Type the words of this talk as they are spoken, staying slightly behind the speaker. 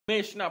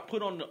man should not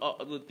put on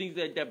the things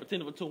that pertain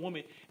to a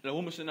woman, and a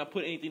woman should not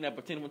put anything that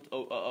pertain to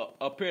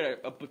a pair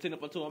that pertain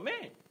to a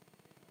man.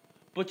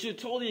 But you're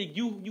totally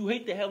you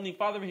hate the Heavenly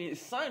Father and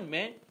His Son,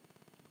 man.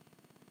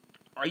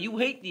 Or you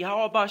hate the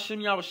how about Shem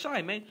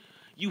Yahushai, man.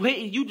 You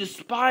hate and you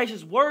despise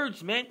His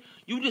words, man.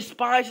 You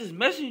despise His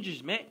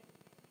messengers, man.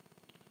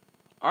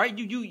 All right,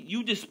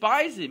 you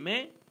despise it,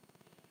 man.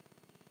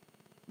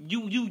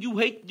 You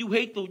hate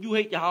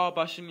the how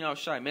about Shem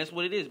Yahushai, man. That's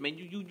what it is, man.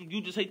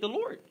 You just hate the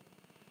Lord.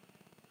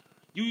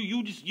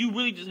 You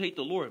really just hate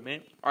the Lord,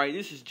 man. All right,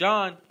 this is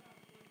John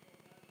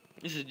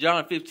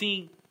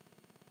 15,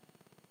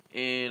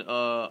 and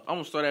I'm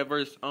gonna start at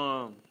verse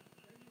man,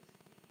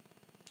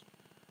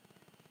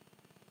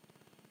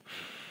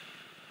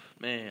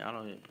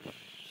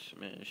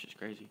 this shit's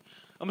crazy.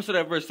 I'm gonna start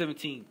at verse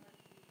 17.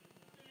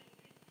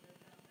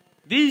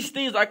 These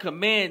things I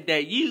command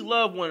that ye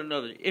love one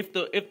another. If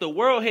the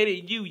world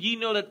hated you, ye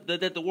know that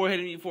the world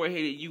hated me before it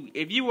hated you.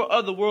 If ye were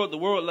of the world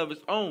loved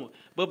its own.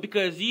 But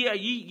because ye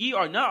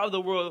are not of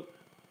the world,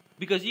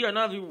 because ye are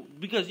not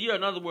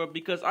of the world,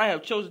 because I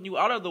have chosen you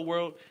out of the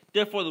world,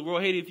 therefore the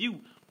world hateth you.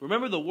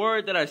 Remember the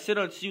word that I said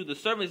unto you, the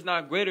servant is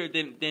not greater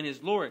than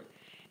his Lord.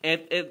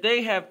 And if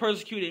they have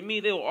persecuted me,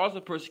 they will also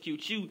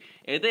persecute you.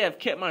 And if they have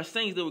kept my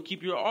sayings, they will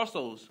keep your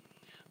also.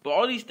 But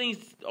all these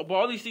things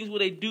will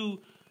they do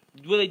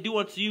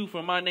unto you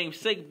for my name's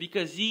sake,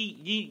 because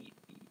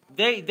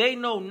they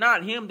know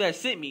not him that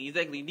sent me.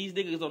 Exactly. These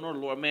niggas don't know the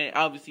Lord, man.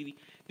 Obviously,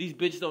 these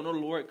bitches don't know the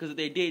Lord, because if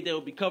they did, they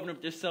would be covering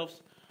up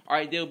themselves. All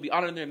right, they would be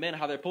honoring their men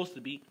how they're supposed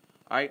to be.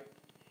 All right.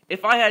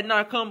 If I had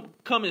not come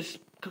and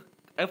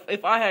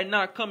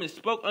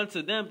spoke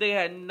unto them, they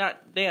have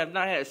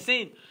not had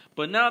sin.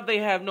 But now they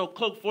have no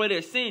cloak for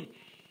their sin.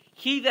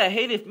 He that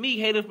hateth me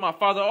hateth my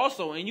Father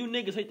also. And you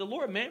niggas hate the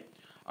Lord, man.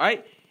 All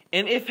right.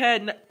 And if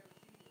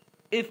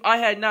I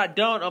had not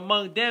done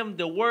among them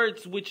the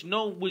words which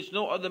no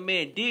other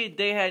man did,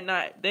 they had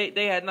not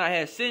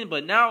had sin.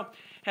 But now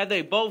have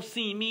they both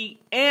seen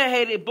me and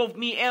hated both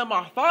me and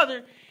my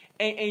Father.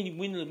 And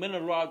when the men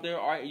are out there,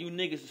 all right, you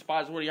niggas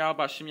despise the word of Yahweh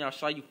by Shem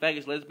Yahushai, you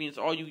faggots, lesbians,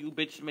 all you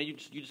bitches, man, you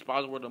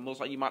despise the word of the Most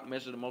High, you mock the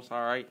message of the Most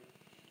High, all right?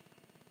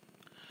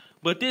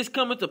 But this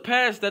cometh to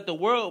pass that the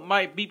world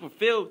might be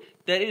fulfilled,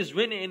 that is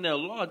written in the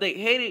law. They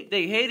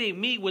hated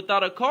me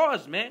without a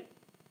cause, man.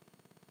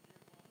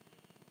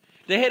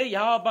 They hated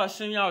Yahweh by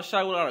Shem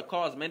Yahushai without a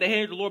cause, man. They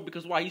hated the Lord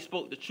because why? He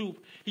spoke the truth.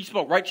 He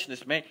spoke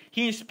righteousness, man.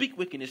 He didn't speak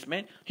wickedness,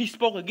 man. He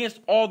spoke against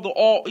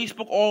he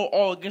spoke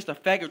all against the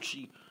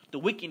faggotry, the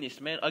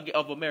wickedness, man,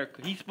 of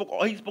America. He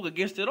spoke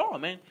against it all,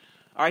 man.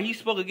 All right, he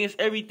spoke against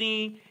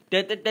everything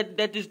that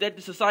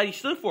the society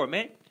stood for,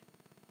 man.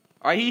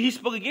 All right, he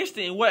spoke against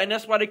it, and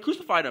that's why they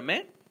crucified him,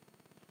 man.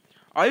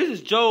 All right, this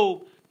is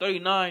Job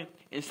 39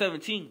 and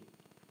 17.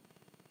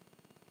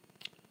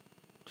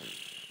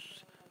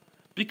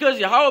 Because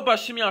Yahweh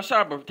B'Shem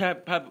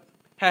Yahushua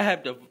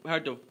have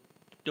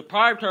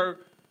deprived her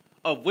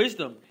of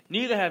wisdom,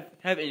 neither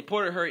have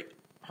imparted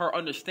her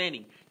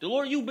understanding. The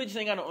Lord, you bitches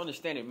ain't got no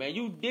understanding, man.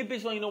 You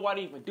bitches don't even know why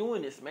they even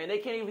doing this, man. They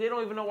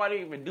don't even know why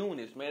they even doing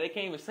this, man. They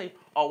can't even say,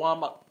 why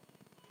am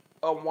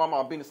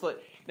I being a slut?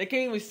 They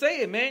can't even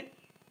say it, man.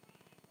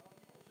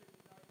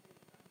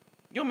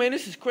 Yo, man,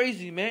 this is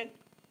crazy, man.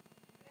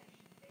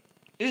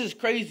 This is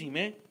crazy,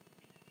 man.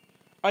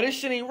 This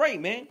shit ain't right,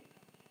 man.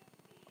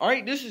 All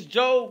right, this is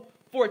Job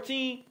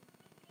 14.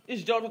 This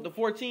is Job chapter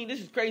 14. This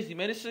is crazy,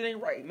 man. This shit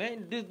ain't right,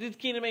 man. This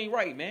kingdom ain't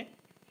right, man.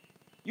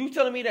 You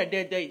telling me that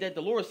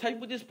the Lord is happy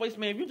with this place,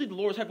 man? If you think the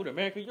Lord is happy with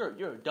America, you're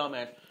a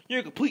dumbass.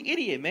 You're a complete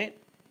idiot, man.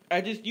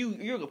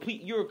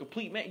 You're a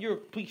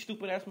complete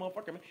stupid ass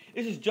motherfucker, man.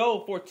 This is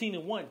Job 14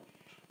 and 1.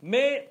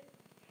 Man,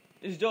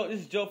 this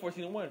is Job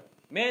 14 and 1.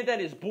 Man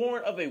that is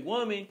born of a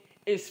woman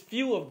is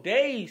few of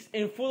days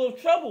and full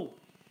of trouble.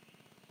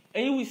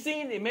 And you be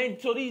seeing it, man.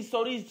 So these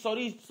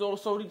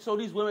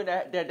women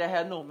that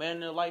have no man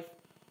in their life,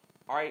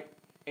 all right.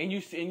 And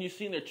you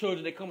seeing their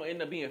children, they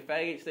end up being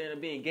faggots, they end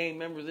up being gang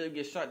members, they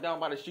get shot down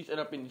by the streets, end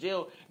up in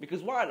jail.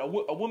 Because why? A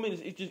woman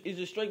is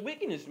just straight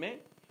wickedness, man.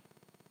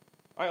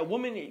 All right, a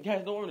woman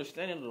has no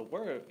understanding of the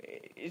word.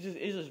 It's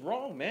just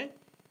wrong, man.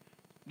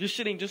 This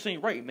shit just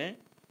ain't right, man.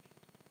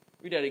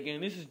 Read that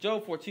again. This is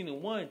Job 14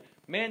 and 1.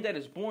 Man that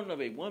is born of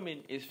a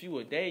woman is few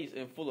of days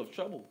and full of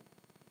trouble.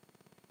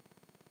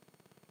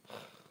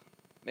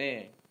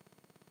 Man,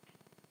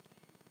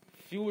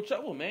 few of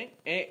trouble, man.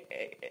 And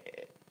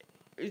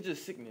it's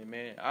just sickening,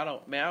 man. I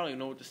don't even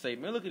know what to say,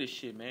 man. Look at this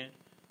shit, man.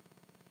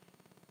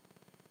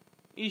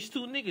 These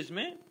two niggas,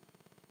 man.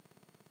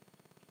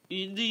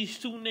 These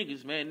two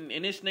niggas, man.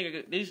 And this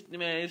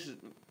is,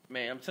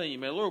 man, I'm telling you,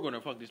 man, Lord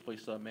gonna fuck this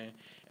place up, man.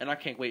 And I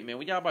can't wait, man.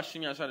 When y'all about to see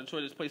me outside to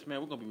Detroit, this place, man,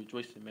 we're gonna be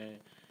rejoicing, man.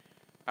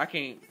 I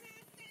can't.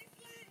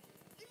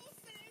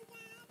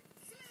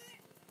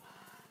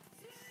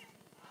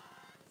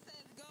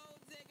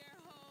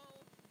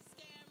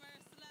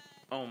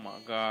 Oh my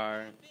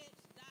God.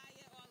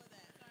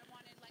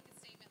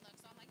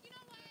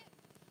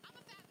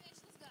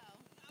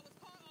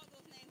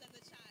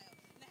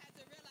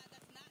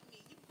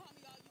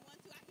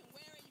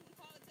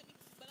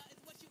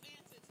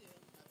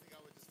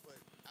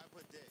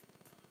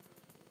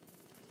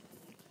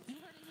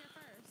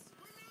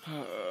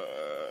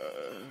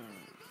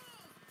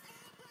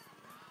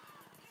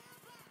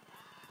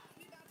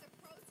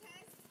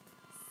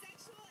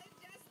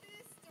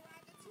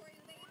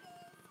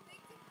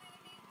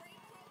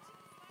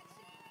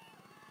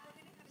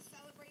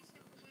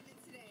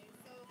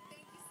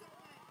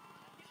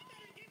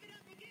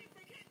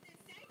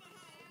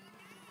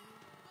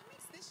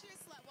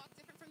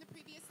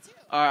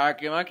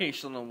 I can't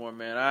show no more,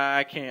 man.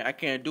 I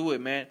can't do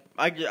it, man.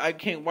 I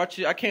can't watch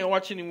it. I can't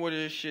watch any more of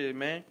this shit,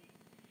 man.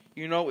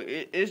 You know, I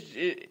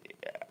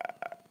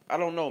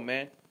don't know,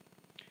 man.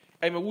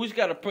 Hey, man, we just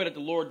gotta pray that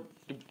the Lord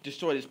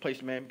destroy this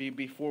place, man.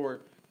 Before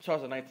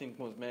 2019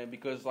 comes, man.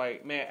 Because,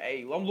 like, man,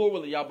 hey, I'm Lord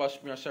willing, y'all about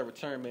to shall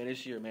return, man,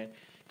 this year, man.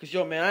 Cause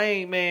yo, man, I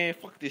ain't, man.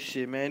 Fuck this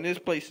shit, man. This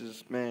place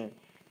is, man.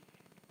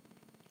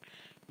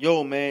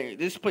 Yo, man,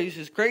 this place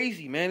is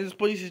crazy, man. This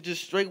place is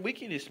just straight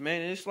wickedness,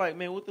 man. And it's like,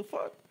 man, what the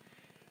fuck?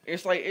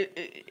 It's like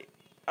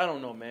I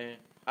don't know, man.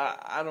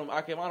 I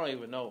don't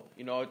even know.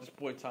 You know, at this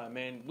point in time,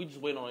 man, we just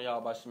waiting on y'all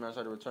by some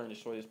to return and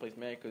destroy this place,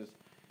 man. Cause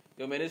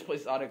yo, man, this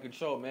place is out of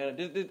control, man.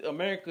 This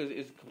America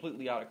is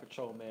completely out of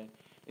control, man.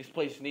 This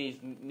place needs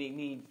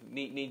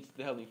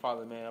the Heavenly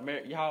Father, man.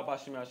 Y'all by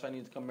some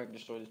needs to come back and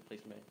destroy this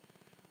place, man.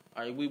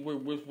 All right, we're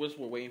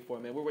waiting for,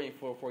 man. We're waiting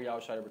for y'all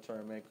to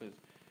return, man. Cause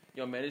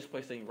yo, man, this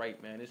place ain't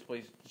right, man. This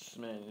place,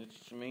 man,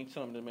 it's, I mean,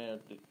 tell me,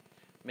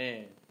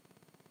 man.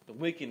 The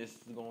wickedness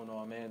is going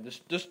on, man.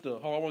 Just the.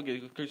 Oh, I want to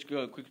get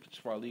a quick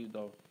before I leave,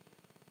 though.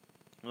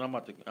 And I'm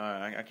about to.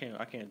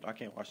 I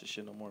can't watch this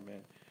shit no more,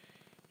 man.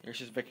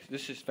 This is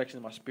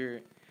vexing my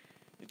spirit.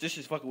 This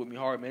is fucking with me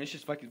hard, man. It's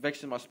just fucking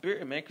vexing my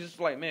spirit, man. Cause it's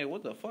like, man,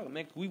 what the fuck,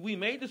 man? We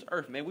made this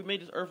earth, man. We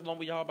made this earth along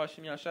with y'all by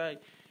Shimmy outside,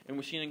 and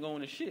we're seeing it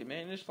going to shit,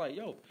 man. And it's like,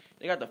 yo,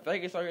 they got the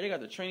faggots out here, they got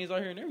the trains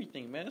out here, and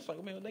everything, man. It's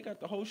like, man, they got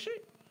the whole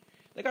shit.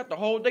 They got the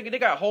whole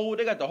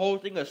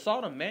thing of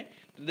Sodom, man.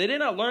 They did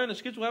not learn the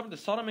scripture what happened to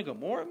Sodom and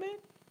Gomorrah, man.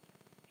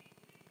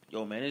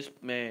 Yo, man,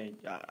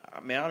 I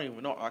don't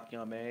even know,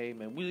 Akion, man. Hey,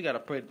 man, we just gotta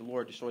pray that the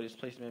Lord destroy this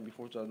place, man,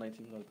 before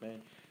 2019 comes,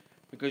 man.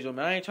 Because yo,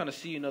 man, I ain't trying to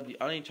see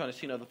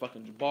another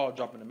fucking ball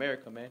drop in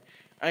America, man.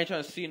 I ain't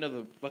trying to see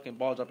another fucking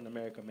ball drop in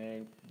America,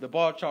 man. The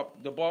ball I'm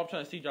trying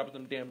to see drop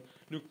them damn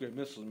nuclear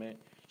missiles, man.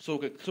 So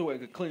it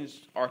could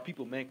cleanse our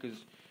people, man.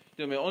 Cause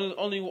yo, man,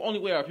 only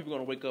way our people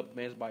gonna wake up,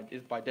 man,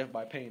 is by death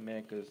by pain,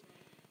 man. Cause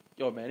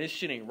yo, man, this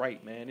shit ain't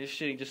right, man. This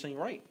shit just ain't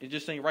right. It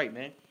just ain't right,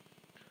 man.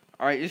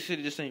 All right, this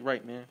shit just ain't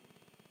right, man.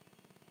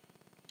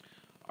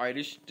 All right,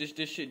 this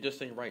shit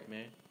just ain't right,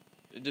 man.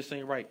 It just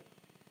ain't right.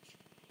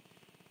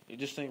 It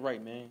just ain't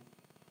right, man.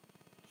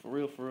 For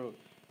real, for real.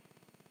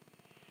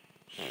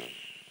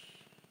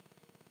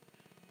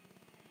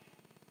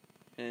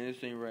 And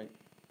this ain't right.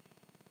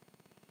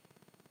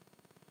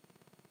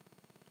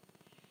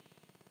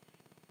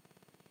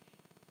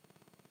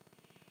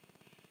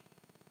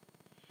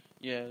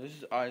 Yeah, this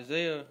is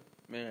Isaiah,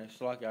 man.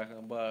 Slack,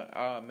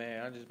 but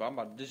man, I'm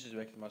about to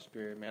disrespect my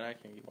spirit, man. I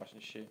can't keep watching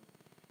shit.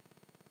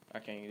 I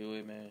can't do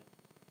it, man.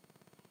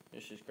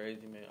 This is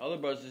crazy, man. Other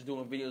brothers is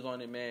doing videos on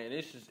it, man.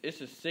 It's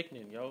just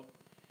sickening, yo.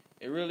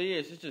 It really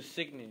is. It's just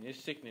sickening.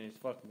 It's sickening as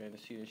fuck, man, to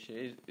see this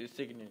shit. It's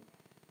sickening.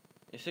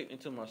 It's sickening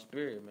to my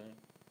spirit, man.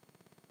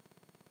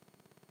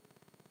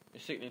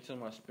 It's sickening to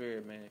my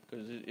spirit, man.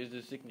 Cause it's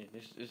just sickening.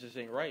 It's just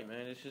ain't right,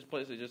 man. This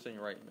place it just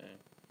ain't right, man.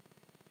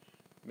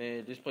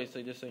 Man, this place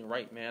just ain't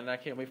right, man. And I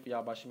can't wait for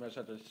y'all about Shemai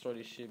to destroy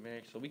this shit,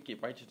 man. So we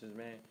get righteousness,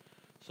 man.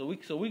 So we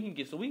can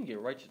get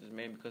righteousness,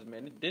 man. Because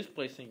man, this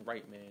place ain't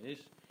right, man. This,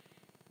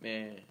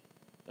 man.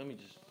 Let me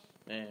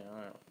hear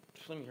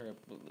it,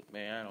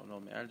 man. I don't know,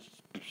 man.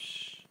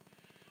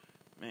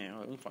 Man.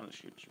 Let me find the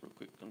scripture real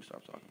quick. Let me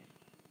stop talking.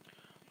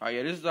 All right,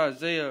 yeah. This is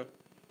Isaiah,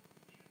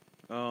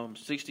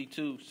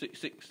 62,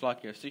 60.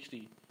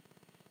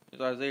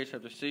 It's Isaiah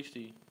chapter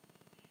 60.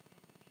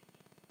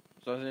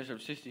 It's Isaiah chapter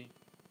 60.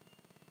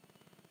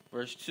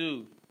 Verse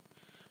 2.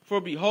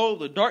 For behold,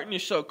 the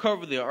darkness shall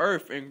cover the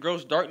earth, and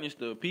gross darkness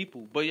the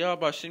people. But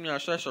Yahweh Shimei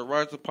shall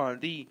rise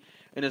upon thee,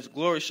 and his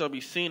glory shall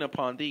be seen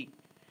upon thee.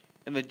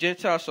 And the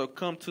Gentiles shall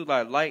come to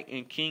thy light,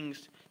 and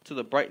kings to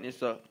the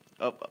brightness of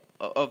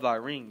thy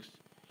rings.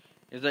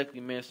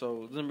 Exactly, man.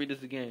 So let me read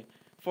this again.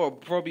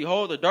 For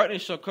behold, the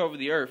darkness shall cover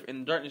the earth,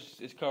 and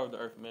darkness is covered the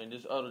earth, man.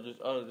 This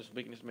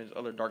wickedness, man. This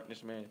other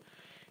darkness, man.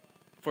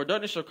 For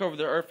darkness shall cover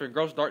the earth, and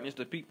gross darkness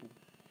the people.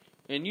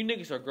 And you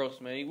niggas are gross,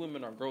 man. You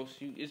women are gross.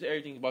 It's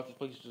everything about this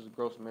place is just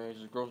gross, man. It's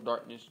just gross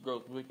darkness,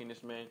 gross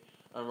wickedness, man.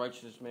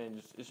 Unrighteousness,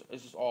 man. It's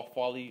just all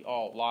folly,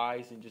 all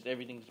lies, and just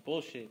everything's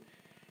bullshit.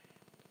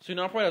 So, you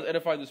know, I pray I was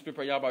edifying the spirit.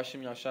 Pray y'all by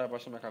Shimmy Yashai, by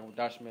Shimmy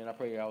Kakudash, man. I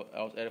pray I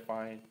was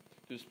edifying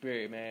through the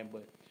spirit, man.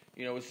 But,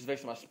 you know, it's just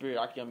vexing my spirit.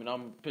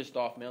 I'm pissed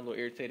off, man. I'm a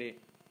little irritated.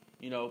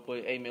 You know,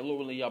 but, hey, man, Lord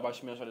willing, y'all by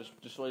Shimmy Yashai to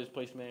destroy this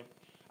place, man.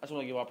 I just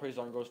want to give our praise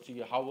and goes to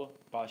Yahweh,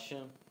 by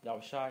Hashem,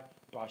 Yahushai,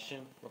 by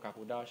Hashem,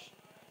 Rakakudash.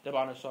 That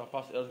by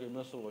Apostle Elsgate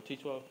Missile or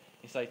T12,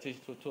 inside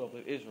T12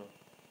 of Israel.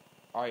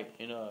 All right,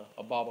 in a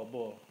Baba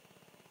Bull.